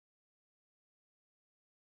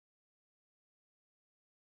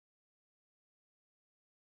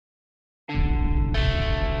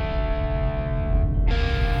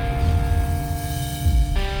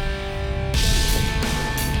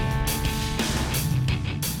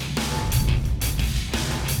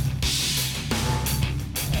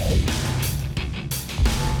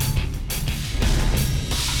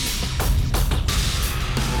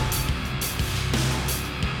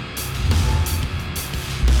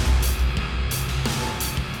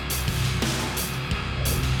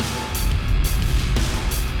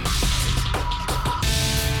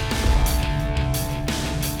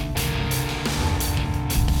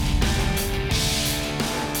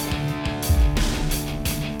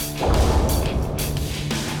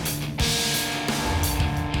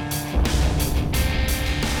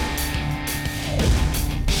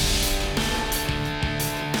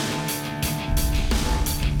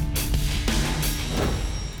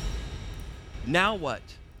Now what?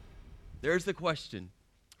 There's the question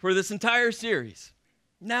for this entire series.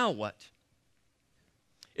 Now what?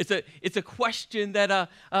 It's a question that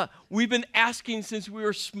we've been asking since we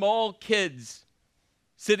were small kids,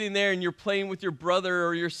 sitting there and you're playing with your brother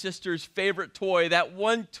or your sister's favorite toy, that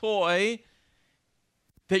one toy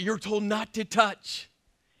that you're told not to touch,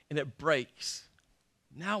 and it breaks.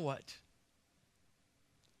 Now what?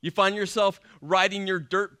 You find yourself riding your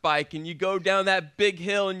dirt bike and you go down that big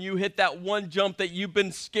hill and you hit that one jump that you've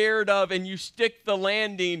been scared of and you stick the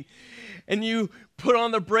landing and you put on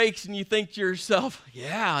the brakes and you think to yourself,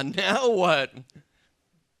 yeah, now what?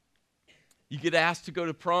 You get asked to go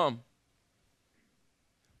to prom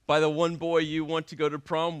by the one boy you want to go to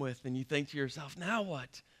prom with, and you think to yourself, now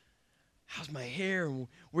what? How's my hair? And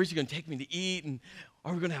where's he going to take me to eat? And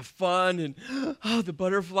are we going to have fun? And oh, the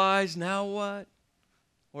butterflies, now what?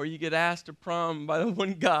 Or you get asked to prom by the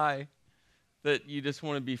one guy that you just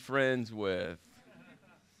want to be friends with.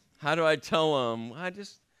 How do I tell him? I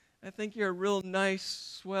think you're a real nice,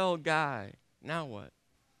 swell guy. Now what?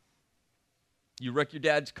 You wreck your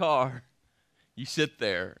dad's car. You sit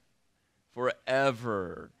there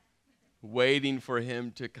forever waiting for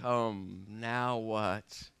him to come. Now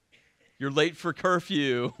what? You're late for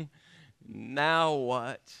curfew. Now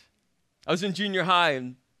what? I was in junior high,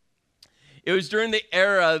 and it was during the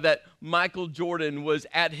era that Michael Jordan was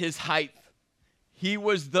at his height. He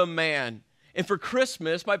was the man. And for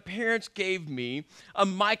Christmas, my parents gave me a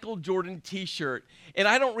Michael Jordan t-shirt. And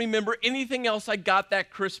I don't remember anything else I got that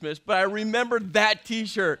Christmas, but I remember that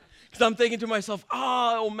t-shirt. Because I'm thinking to myself,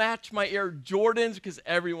 oh, it will match my Air Jordans, because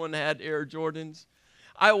everyone had Air Jordans.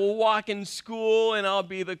 I will walk in school and I'll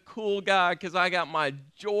be the cool guy because I got my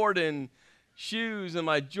Jordan shoes and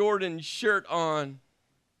my Jordan shirt on.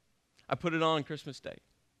 I put it on Christmas Day.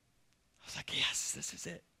 I was like, yes, this is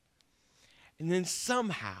it. And then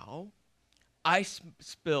somehow, I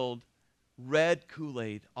spilled red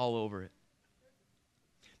Kool-Aid all over it.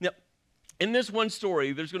 Now, in this one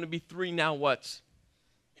story, there's going to be 3 now whats.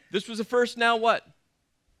 This was the first now what?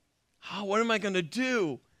 Oh, what am I going to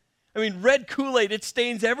do? I mean, red Kool-Aid, it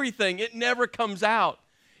stains everything. It never comes out.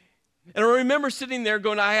 And I remember sitting there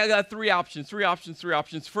going, I got 3 options.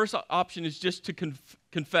 First option is just to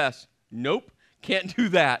confess. Nope, can't do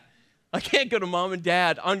that. I can't go to mom and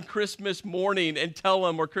dad on Christmas morning and tell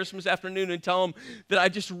them, or Christmas afternoon and tell them that I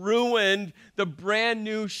just ruined the brand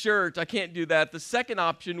new shirt. I can't do that. The second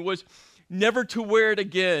option was never to wear it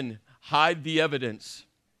again. Hide the evidence.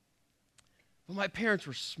 But my parents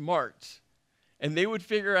were smart, and they would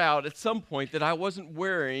figure out at some point that I wasn't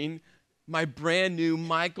wearing my brand new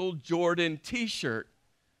Michael Jordan t-shirt.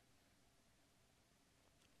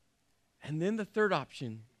 And then the third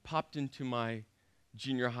option popped into my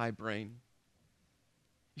junior high brain.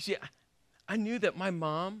 You see, I knew that my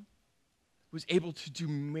mom was able to do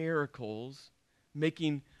miracles,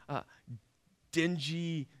 making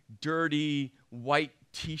dingy, dirty, white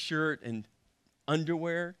t-shirt and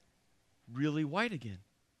underwear really white again.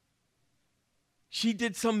 She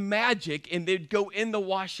did some magic, and they'd go in the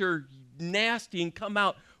washer nasty and come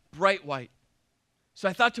out bright white. So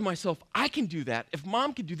I thought to myself, I can do that. If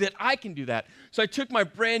mom can do that, I can do that. So I took my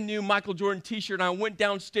brand new Michael Jordan t-shirt and I went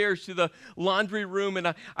downstairs to the laundry room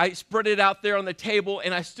and I spread it out there on the table,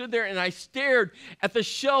 and I stood there and I stared at the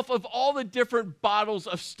shelf of all the different bottles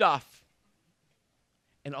of stuff.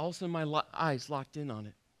 And all of a sudden my eyes locked in on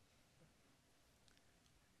it.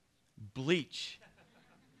 Bleach.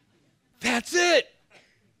 That's it.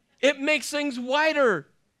 It makes things whiter.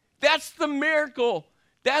 That's the miracle.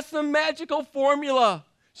 That's the magical formula.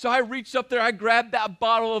 So I reached up there, I grabbed that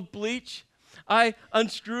bottle of bleach, I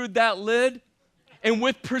unscrewed that lid, and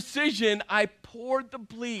with precision, I poured the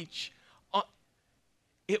bleach on.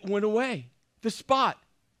 It went away. The spot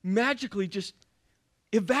magically just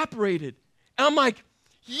evaporated. And I'm like,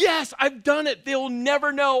 yes, I've done it. They'll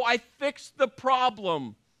never know I fixed the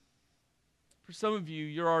problem. For some of you,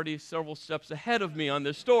 you're already several steps ahead of me on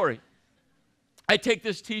this story. I take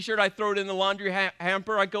this t-shirt, I throw it in the laundry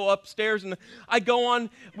hamper, I go upstairs, and I go on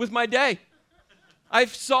with my day.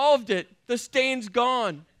 I've solved it. The stain's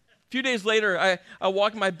gone. A few days later, I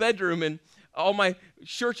walk in my bedroom, and all my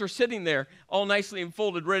shirts are sitting there, all nicely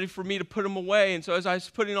enfolded, ready for me to put them away. And so as I was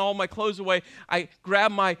putting all my clothes away, I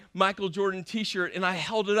grabbed my Michael Jordan t-shirt, and I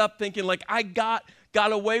held it up thinking, like, I got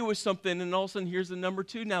away with something, and all of a sudden, here's the number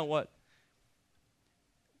 2, now what?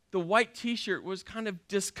 The white t-shirt was kind of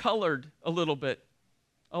discolored a little bit,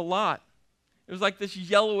 a lot. It was like this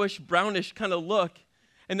yellowish, brownish kind of look.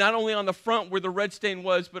 And not only on the front where the red stain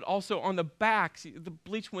was, but also on the back. See, the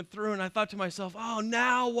bleach went through, and I thought to myself, oh,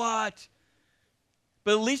 now what?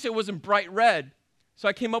 But at least it wasn't bright red. So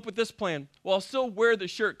I came up with this plan. Well, I'll still wear the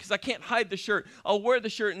shirt because I can't hide the shirt. I'll wear the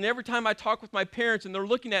shirt, and every time I talk with my parents and they're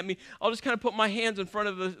looking at me, I'll just kind of put my hands in front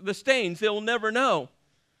of the stains. They'll never know.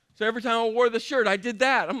 So every time I wore the shirt, I did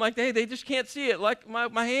that. I'm like, hey, they just can't see it, like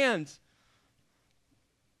my hands.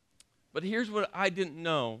 But here's what I didn't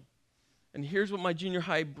know, and here's what my junior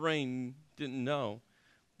high brain didn't know,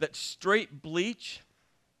 that straight bleach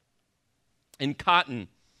and cotton,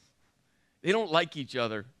 they don't like each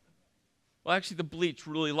other. Well, actually, the bleach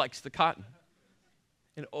really likes the cotton.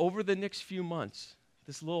 And over the next few months,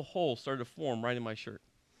 this little hole started to form right in my shirt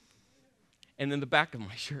and in the back of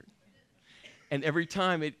my shirt. And every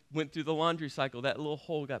time it went through the laundry cycle, that little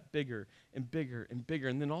hole got bigger and bigger and bigger.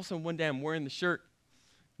 And then all of a sudden, one day, I'm wearing the shirt.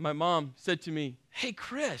 My mom said to me, hey,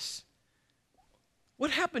 Chris, what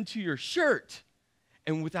happened to your shirt?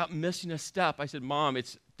 And without missing a step, I said, Mom,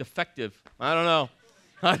 it's defective. I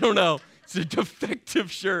don't know. It's a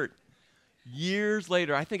defective shirt. Years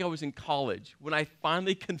later, I think I was in college, when I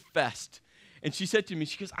finally confessed. And she said to me,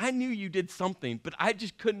 she goes, I knew you did something, but I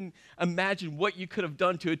just couldn't imagine what you could have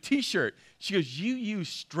done to a T-shirt. She goes, you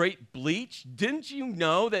used straight bleach? Didn't you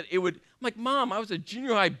know that it would? I'm like, Mom, I was a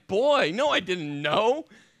junior high boy. No, I didn't know.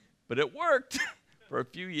 But it worked for a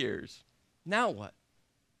few years. Now what?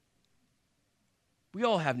 We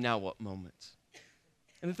all have now what moments.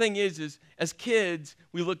 And the thing is as kids,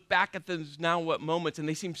 we look back at those now what moments, and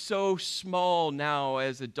they seem so small now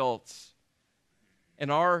as adults.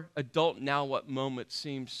 And our adult now what moments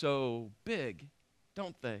seem so big,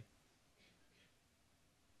 don't they?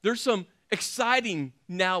 There's some exciting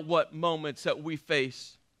now what moments that we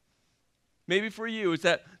face. Maybe for you, it's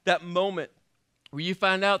that moment where you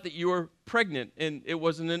find out that you were pregnant and it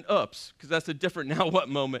wasn't an oops, because that's a different now what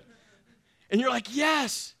moment. And you're like,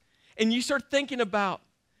 yes. And you start thinking about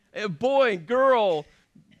a boy, girl,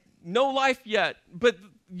 no life yet, but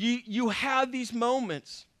you have these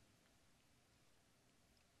moments.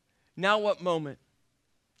 Now what moment?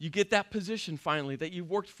 You get that position finally that you've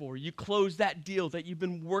worked for. You close that deal that you've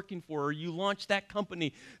been working for, or you launch that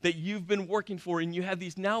company that you've been working for, and you have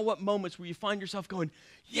these now what moments where you find yourself going,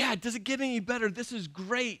 yeah, does it get any better? This is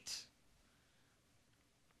great.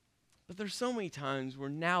 But there's so many times where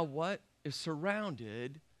now what is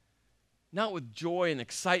surrounded not with joy and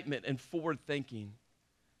excitement and forward thinking.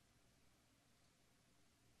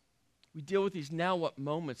 We deal with these now what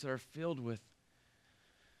moments that are filled with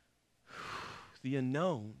the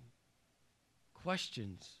unknown,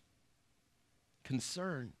 questions,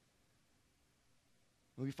 concern.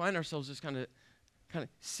 And we find ourselves just kind of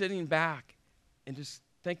sitting back and just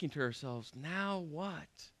thinking to ourselves, now what?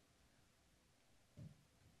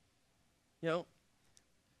 You know,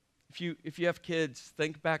 if you have kids,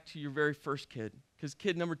 think back to your very first kid. Because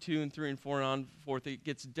kid number 2 and 3 and 4 and on forth, it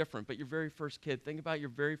gets different. But your very first kid, think about your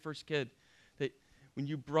very first kid, that when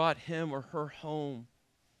you brought him or her home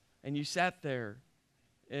and you sat there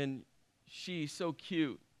and she's so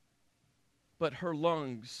cute, but her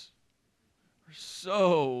lungs are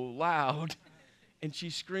so loud and she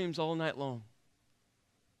screams all night long.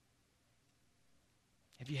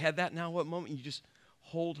 Have you had that now what moment? You just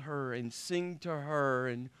hold her and sing to her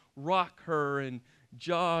and rock her and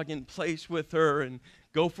jog in place with her and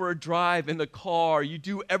go for a drive in the car. You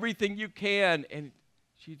do everything you can, and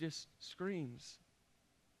she just screams.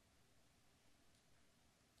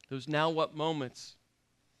 Those now what moments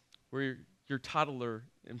where your toddler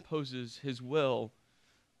imposes his will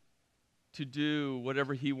to do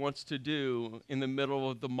whatever he wants to do in the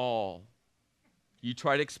middle of the mall. You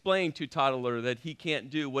try to explain to toddler that he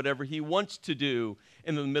can't do whatever he wants to do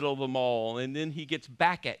in the middle of the mall, and then he gets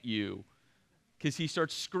back at you because he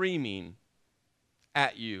starts screaming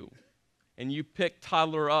at you. And you pick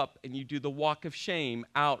toddler up and you do the walk of shame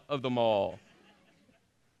out of the mall.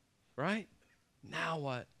 Right? Now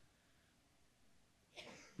what?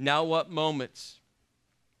 Now what moments?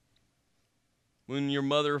 When your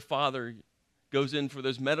mother or father goes in for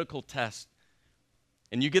those medical tests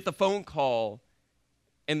and you get the phone call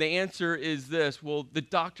and the answer is this, well, the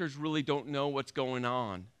doctors really don't know what's going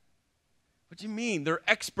on. What do you mean? They're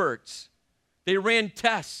experts. They ran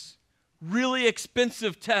tests, really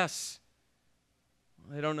expensive tests.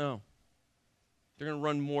 Well, they don't know. They're going to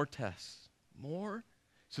run more tests. More?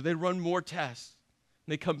 So they run more tests.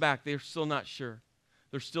 And they come back. They're still not sure.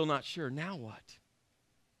 They're still not sure. Now what?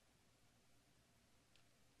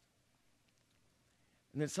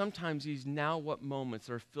 And then sometimes these now what moments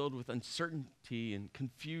are filled with uncertainty and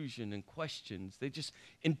confusion and questions. They just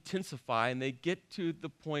intensify and they get to the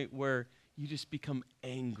point where you just become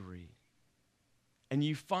angry. And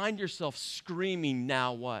you find yourself screaming,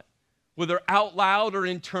 now what? Whether out loud or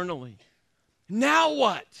internally. Now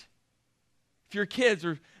what? If your kids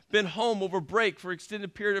are been home over break for an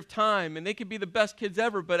extended period of time, and they could be the best kids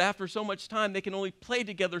ever, but after so much time, they can only play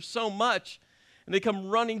together so much, and they come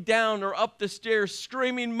running down or up the stairs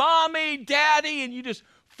screaming, "Mommy, Daddy," and you just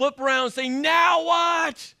flip around and say, "Now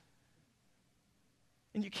what?"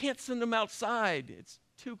 And you can't send them outside. It's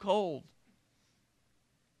too cold.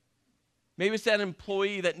 Maybe it's that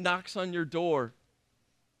employee that knocks on your door.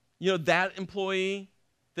 You know, that employee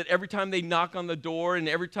that every time they knock on the door and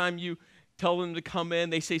every time you tell them to come in,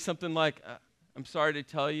 they say something like, "I'm sorry to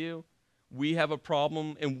tell you, we have a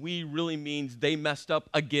problem," and "we" really means they messed up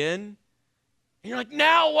again. And you're like,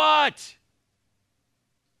 "Now what?"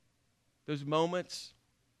 Those moments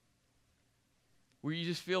where you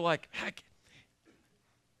just feel like, heck,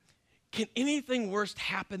 can anything worse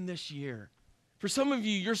happen this year? For some of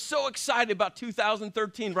you, you're so excited about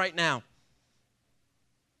 2013 right now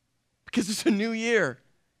because it's a new year.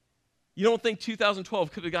 You don't think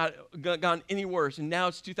 2012 could have gone any worse, and now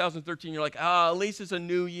it's 2013. You're like, at least it's a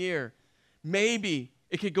new year. Maybe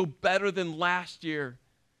it could go better than last year.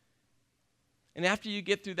 And after you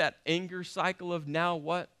get through that anger cycle of now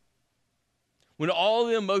what? When all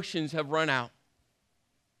the emotions have run out,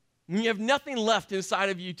 when you have nothing left inside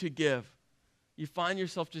of you to give, you find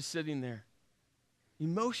yourself just sitting there,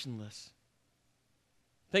 emotionless,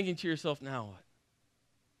 thinking to yourself, now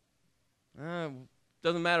what?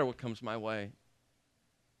 Doesn't matter what comes my way.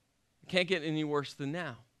 It can't get any worse than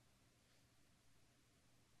now.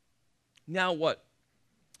 Now what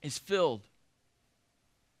is filled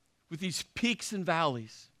with these peaks and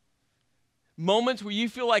valleys, moments where you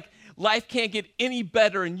feel like life can't get any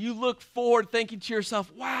better, and you look forward thinking to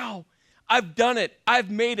yourself, wow, I've done it, I've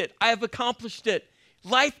made it, I've accomplished it,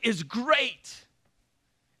 life is great.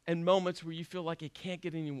 And moments where you feel like it can't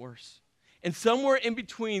get any worse. And somewhere in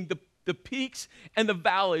between the peaks and the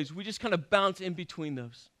valleys, we just kind of bounce in between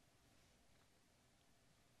those.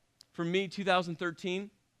 For me,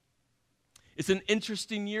 2013, it's an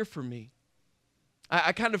interesting year for me.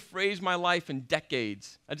 I kind of phrase my life in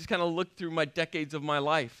decades. I just kind of look through my decades of my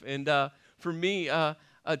life. And for me,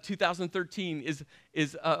 2013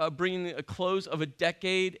 is bringing a close of a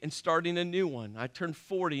decade and starting a new one. I turned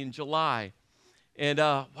 40 in July. And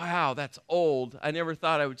wow, that's old. I never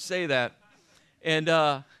thought I would say that. And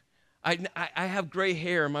I have gray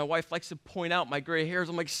hair. My wife likes to point out my gray hairs.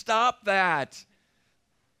 I'm like, stop that.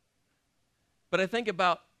 But I think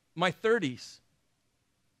about my 30s.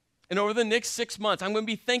 And over the next 6 months, I'm going to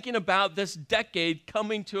be thinking about this decade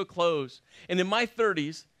coming to a close. And in my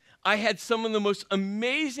 30s, I had some of the most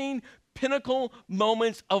amazing pinnacle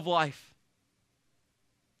moments of life.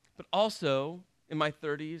 But also, in my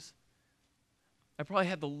 30s, I probably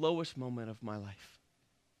had the lowest moment of my life.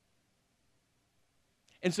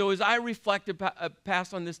 And so as I reflect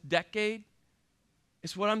past on this decade,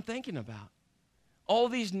 it's what I'm thinking about. All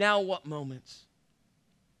these now what moments.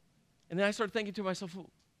 And then I started thinking to myself,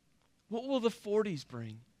 what will the 40s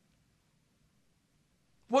bring?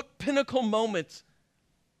 What pinnacle moments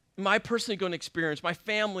am I personally going to experience? My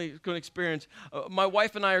family is going to experience. My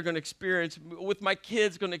wife and I are going to experience. With my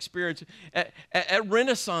kids going to experience. At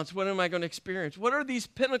Renaissance, what am I going to experience? What are these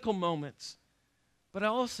pinnacle moments? But I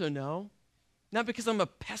also know, not because I'm a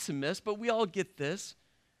pessimist, but we all get this.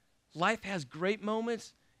 Life has great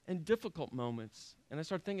moments and difficult moments. And I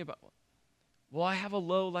started thinking about, will I have a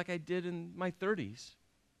low like I did in my 30s?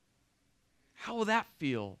 How will that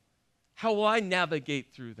feel? How will I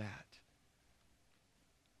navigate through that?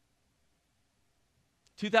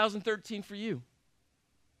 2013 for you.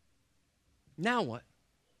 Now what?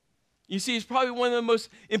 You see, it's probably one of the most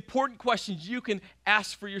important questions you can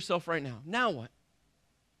ask for yourself right now. Now what?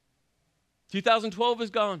 2012 is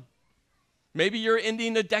gone. Maybe you're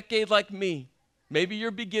ending a decade like me. Maybe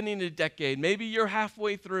you're beginning a decade. Maybe you're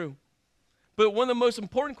halfway through. But one of the most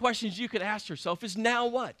important questions you could ask yourself is, now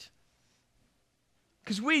what?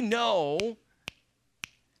 Because we know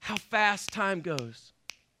how fast time goes.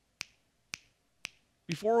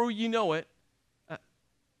 Before you know it,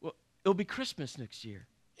 it'll be Christmas next year.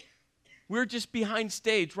 We're just behind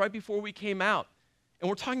stage right before we came out. And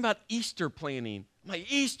we're talking about Easter planning. I'm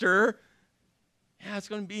like, Easter? Yeah, it's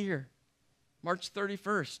going to be here. March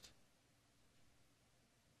 31st.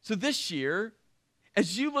 So this year,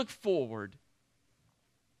 as you look forward,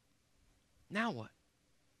 now what?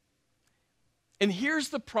 And here's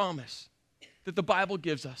the promise that the Bible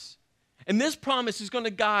gives us. And this promise is going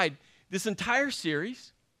to guide this entire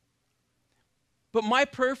series. But my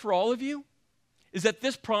prayer for all of you is that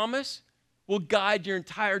this promise will guide your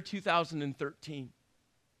entire 2013.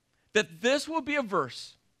 That this will be a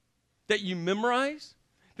verse that you memorize,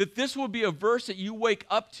 that this will be a verse that you wake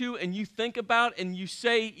up to and you think about and you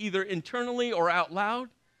say either internally or out loud.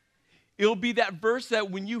 It'll be that verse that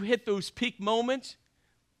when you hit those peak moments,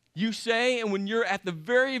 you say, and when you're at the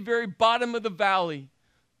very, very bottom of the valley,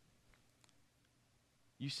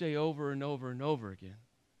 you say over and over and over again.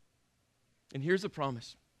 And here's the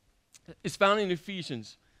promise. It's found in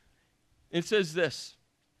Ephesians. It says this: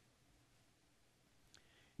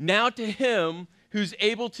 now to him who's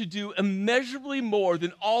able to do immeasurably more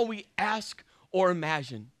than all we ask or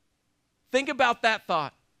imagine. Think about that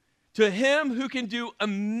thought. To him who can do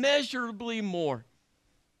immeasurably more.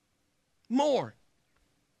 More.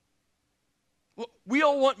 We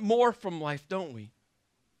all want more from life, don't we?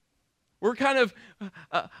 We're kind of,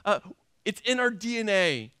 it's in our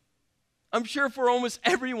DNA. I'm sure for almost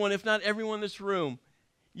everyone, if not everyone in this room,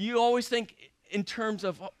 you always think in terms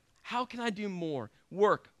of, how can I do more?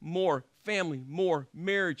 Work, more. Family, more.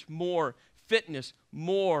 Marriage, more. Fitness,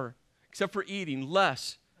 more. Except for eating,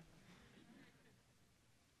 less.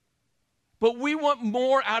 But we want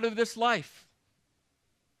more out of this life.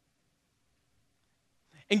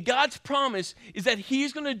 And God's promise is that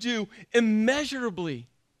he's going to do immeasurably,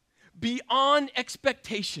 beyond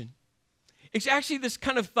expectation. It's actually this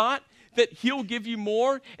kind of thought that he'll give you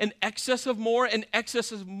more, an excess of more, an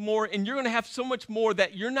excess of more, and you're going to have so much more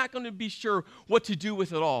that you're not going to be sure what to do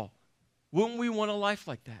with it all. Wouldn't we want a life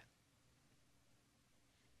like that?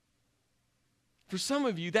 For some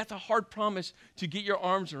of you, that's a hard promise to get your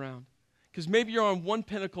arms around. Because maybe you're on one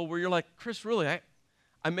pinnacle where you're like, Chris, really,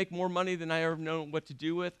 I make more money than I ever know what to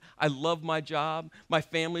do with. I love my job. My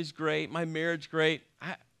family's great. My marriage great.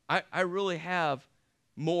 I really have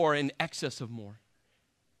more in excess of more.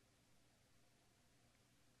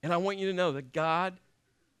 And I want you to know that God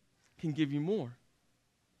can give you more.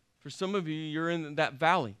 For some of you, you're in that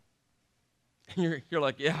valley. And you're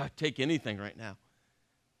like, yeah, I'd take anything right now.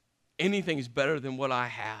 Anything is better than what I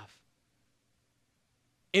have.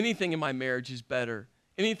 Anything in my marriage is better.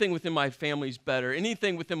 Anything within my family is better.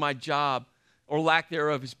 Anything within my job or lack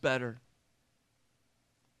thereof is better.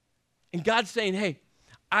 And God's saying, hey,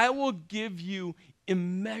 I will give you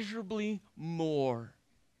immeasurably more.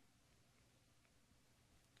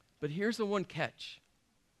 But here's the one catch.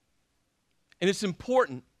 And it's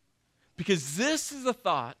important because this is a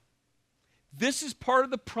thought, this is part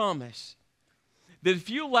of the promise that if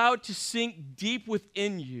you allow it to sink deep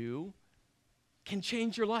within you, can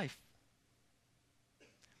change your life.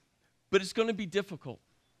 But it's going to be difficult.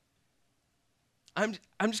 I'm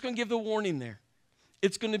just going to give the warning there.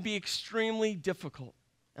 It's going to be extremely difficult.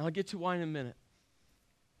 And I'll get to why in a minute.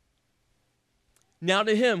 Now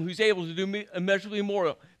to him who's able to do immeasurably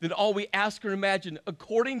more than all we ask or imagine,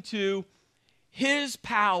 according to his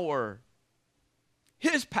power.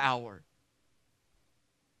 His power.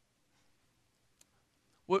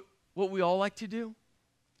 What we all like to do?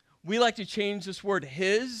 We like to change this word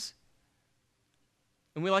his,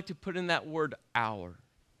 and we like to put in that word our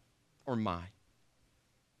or my.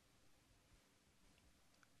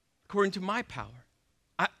 According to my power.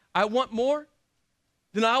 I want more,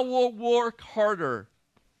 then I will work harder.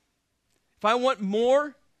 If I want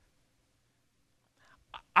more,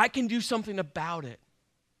 I can do something about it.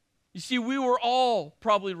 You see, we were all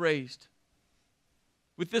probably raised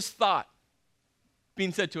with this thought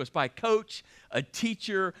being said to us by a coach, a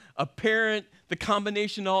teacher, a parent, the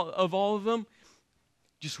combination of all of them.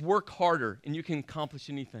 Just work harder and you can accomplish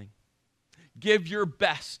anything. Give your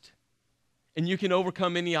best and you can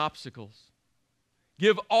overcome any obstacles.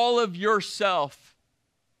 Give all of yourself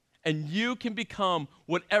and you can become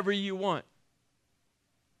whatever you want.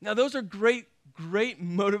 Now, those are great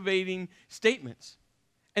motivating statements.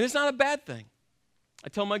 And it's not a bad thing. I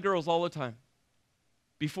tell my girls all the time,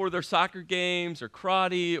 before their soccer games or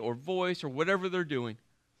karate or voice or whatever they're doing,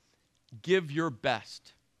 give your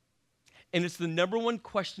best. And it's the number one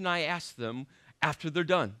question I ask them after they're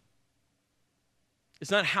done.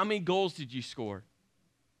 It's not how many goals did you score.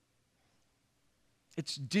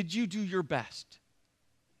 It's did you do your best?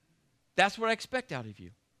 That's what I expect out of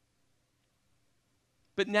you.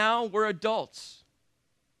 But now we're adults.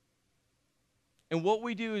 And what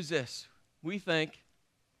we do is this. We think,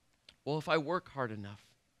 well, if I work hard enough,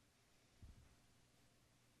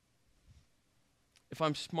 if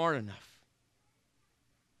I'm smart enough,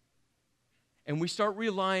 and we start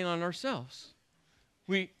relying on ourselves.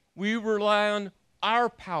 We rely on our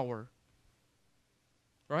power,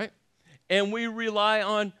 right? And we rely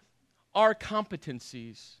on our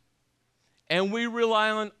competencies. And we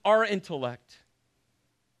rely on our intellect.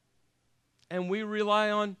 And we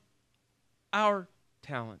rely on our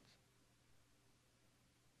talent.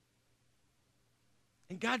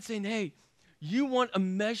 And God's saying, hey, You want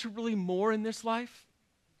immeasurably more in this life?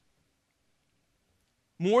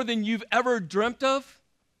 More than you've ever dreamt of?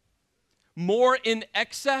 More in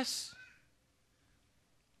excess?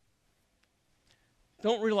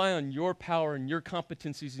 Don't rely on your power and your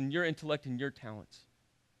competencies and your intellect and your talents.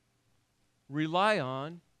 Rely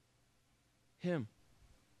on Him.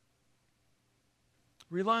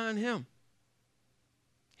 Rely on Him.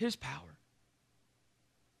 His power.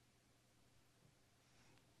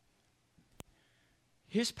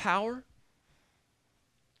 His power,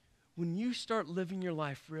 when you start living your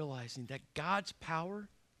life realizing that God's power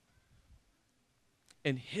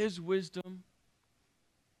and His wisdom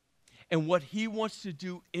and what He wants to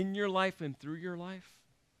do in your life and through your life,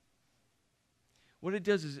 what it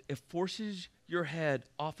does is it forces your head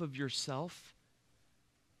off of yourself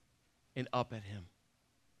and up at Him.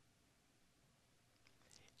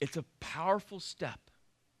 It's a powerful step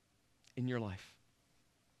in your life.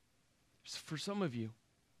 For some of you,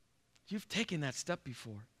 you've taken that step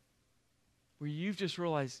before, where you've just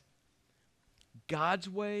realized God's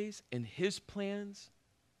ways and His plans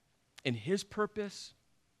and His purpose,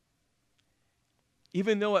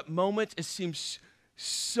 even though at moments it seems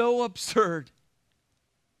so absurd,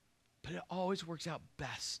 but it always works out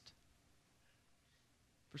best.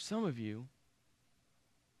 For some of you,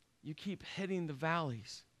 you keep hitting the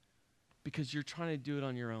valleys because you're trying to do it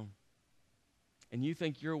on your own. And you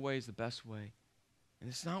think your way is the best way. And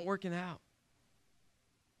it's not working out.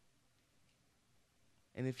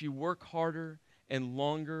 And if you work harder and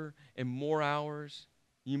longer and more hours,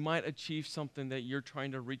 you might achieve something that you're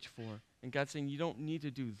trying to reach for. And God's saying you don't need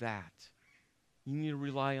to do that. You need to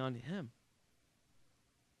rely on Him.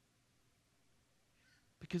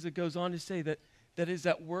 Because it goes on to say that is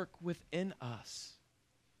at work within us.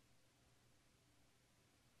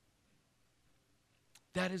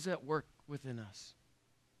 That is at work within us.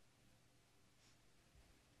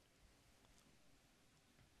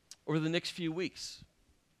 Over the next few weeks,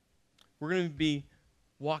 we're going to be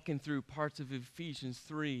walking through parts of Ephesians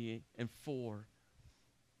 3 and 4.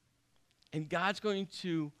 And God's going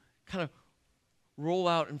to kind of roll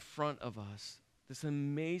out in front of us this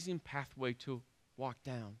amazing pathway to walk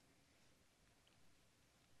down.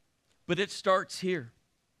 But it starts here.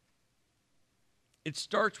 It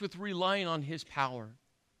starts with relying on His power.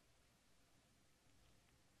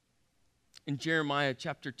 In Jeremiah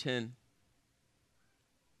chapter 10,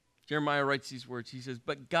 Jeremiah writes these words. He says,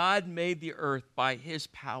 "But God made the earth by His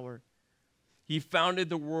power. He founded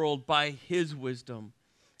the world by His wisdom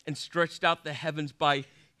and stretched out the heavens by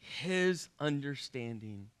His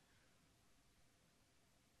understanding."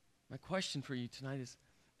 My question for you tonight is,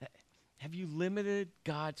 have you limited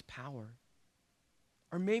God's power?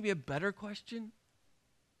 Or maybe a better question,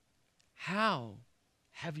 how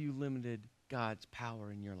have you limited God's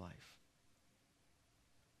power in your life?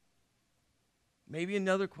 Maybe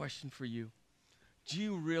another question for you. Do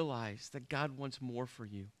you realize that God wants more for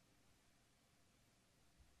you?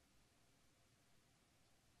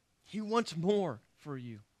 He wants more for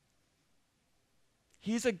you.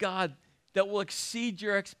 He's a God that will exceed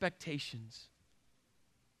your expectations.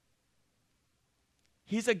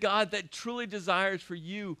 He's a God that truly desires for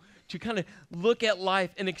you to kind of look at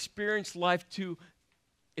life and experience life to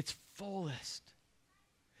its fullest.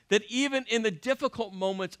 That even in the difficult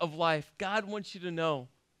moments of life, God wants you to know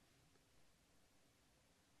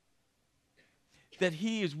that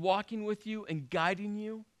He is walking with you and guiding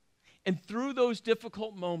you. And through those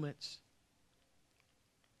difficult moments,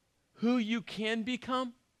 who you can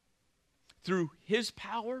become through His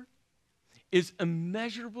power is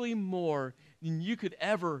immeasurably more than you could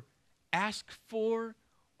ever ask for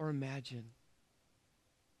or imagine.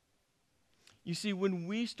 You see, when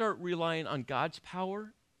we start relying on God's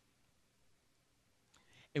power,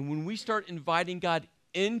 and when we start inviting God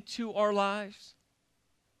into our lives,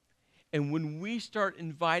 and when we start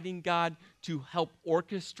inviting God to help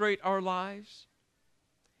orchestrate our lives,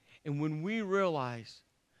 and when we realize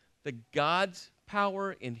that God's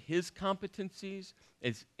power and His competencies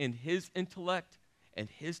and His intellect and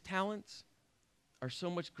His talents are so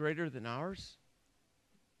much greater than ours,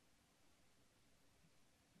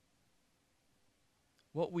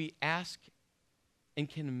 what we ask and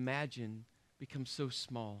can imagine becomes so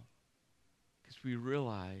small because we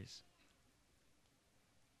realize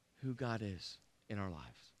who God is in our lives.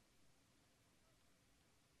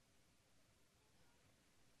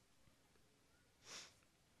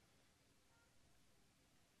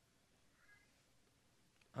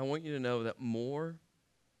 I want you to know that more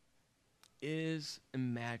is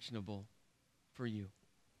imaginable for you.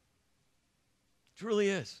 It truly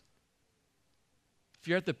is. If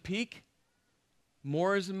you're at the peak,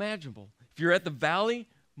 more is imaginable. If you're at the valley,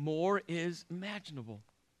 more is imaginable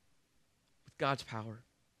with God's power.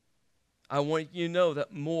 I want you to know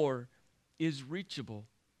that more is reachable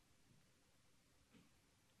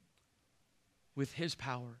with His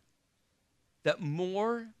power. That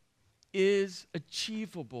more is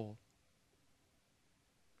achievable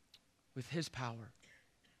with His power.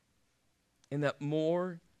 And that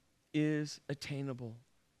more is attainable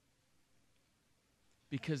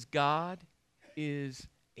because God is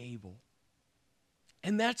able.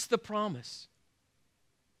 And that's the promise.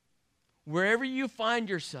 Wherever you find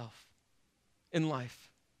yourself in life,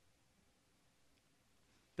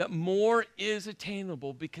 that more is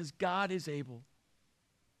attainable because God is able.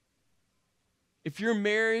 If your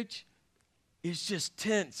marriage is just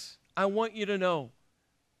tense, I want you to know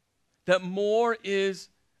that more is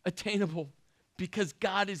attainable because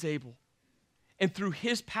God is able. And through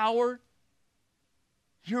His power,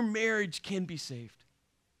 your marriage can be saved.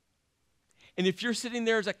 And if you're sitting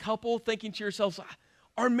there as a couple thinking to yourselves,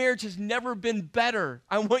 our marriage has never been better,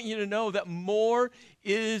 I want you to know that more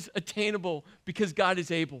is attainable because God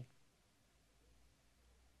is able.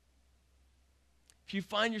 If you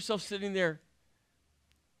find yourself sitting there,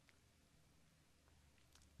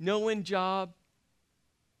 no end job,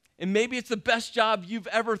 and maybe it's the best job you've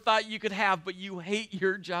ever thought you could have, but you hate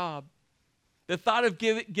your job. The thought of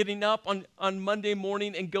getting up on Monday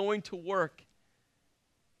morning and going to work,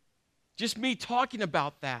 just me talking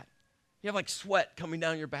about that, you have like sweat coming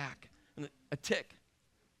down your back and a tick.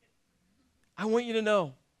 I want you to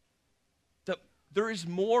know that there is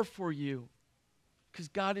more for you because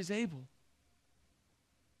God is able.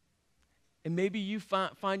 And maybe you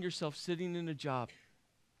find yourself sitting in a job.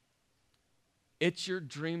 It's your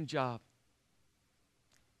dream job.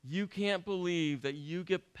 You can't believe that you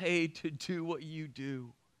get paid to do what you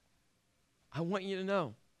do. I want you to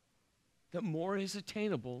know that more is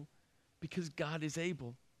attainable because God is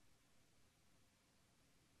able.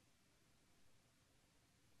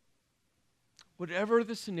 Whatever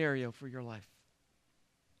the scenario for your life,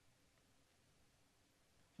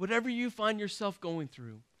 whatever you find yourself going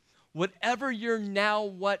through, whatever your now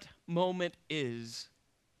what moment is,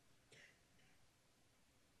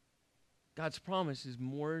 God's promise is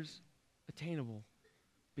more is attainable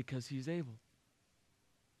because He's able.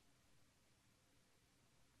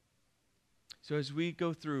 So as we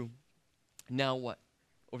go through now what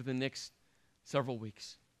over the next several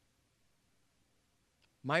weeks,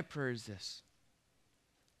 my prayer is this: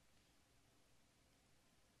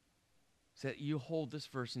 is that you hold this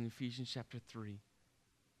verse in Ephesians chapter 3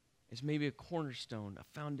 as maybe a cornerstone, a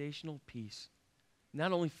foundational piece,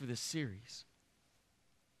 not only for this series,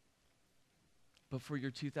 but for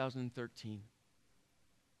your 2013.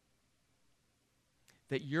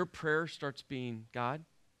 That your prayer starts being, God,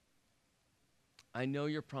 I know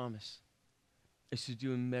your promise is to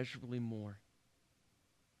do immeasurably more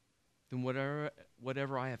than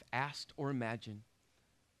whatever I have asked or imagined.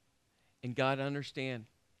 And God, understand,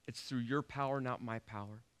 it's through your power, not my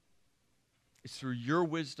power. It's through your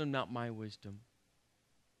wisdom, not my wisdom.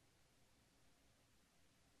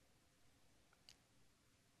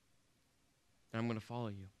 And I'm going to follow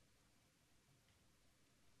you.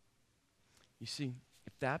 You see,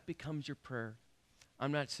 if that becomes your prayer,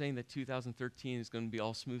 I'm not saying that 2013 is going to be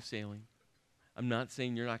all smooth sailing. I'm not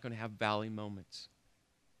saying you're not going to have valley moments.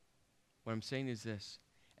 What I'm saying is this: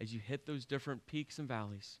 as you hit those different peaks and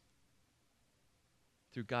valleys,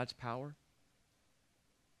 through God's power,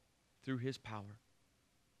 through His power,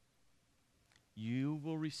 you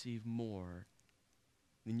will receive more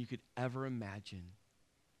than you could ever imagine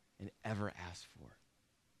and ever ask for.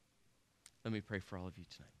 Let me pray for all of you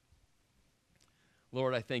tonight.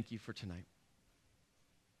 Lord, I thank you for tonight.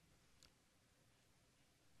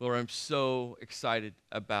 Lord, I'm so excited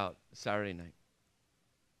about Saturday night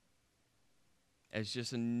as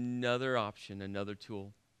just another option, another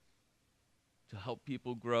tool to help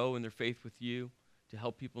people grow in their faith with you, to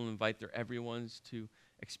help people invite their everyones to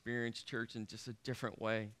experience church in just a different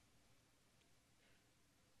way.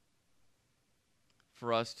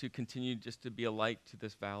 For us to continue just to be a light to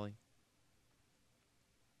this valley.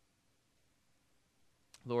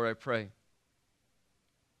 Lord, I pray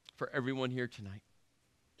for everyone here tonight.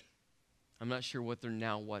 I'm not sure what their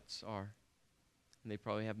now whats are, and they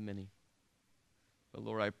probably have many. But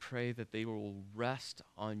Lord, I pray that they will rest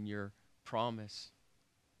on your promise.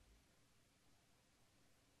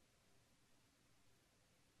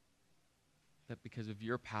 That because of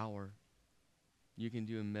your power, you can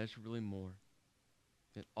do immeasurably more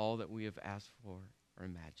than all that we have asked for or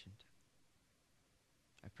imagined.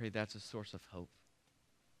 I pray that's a source of hope.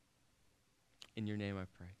 In your name I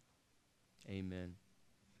pray. Amen.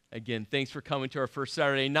 Again, thanks for coming to our first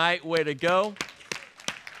Saturday night. Way to go.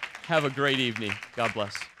 Have a great evening. God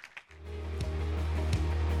bless.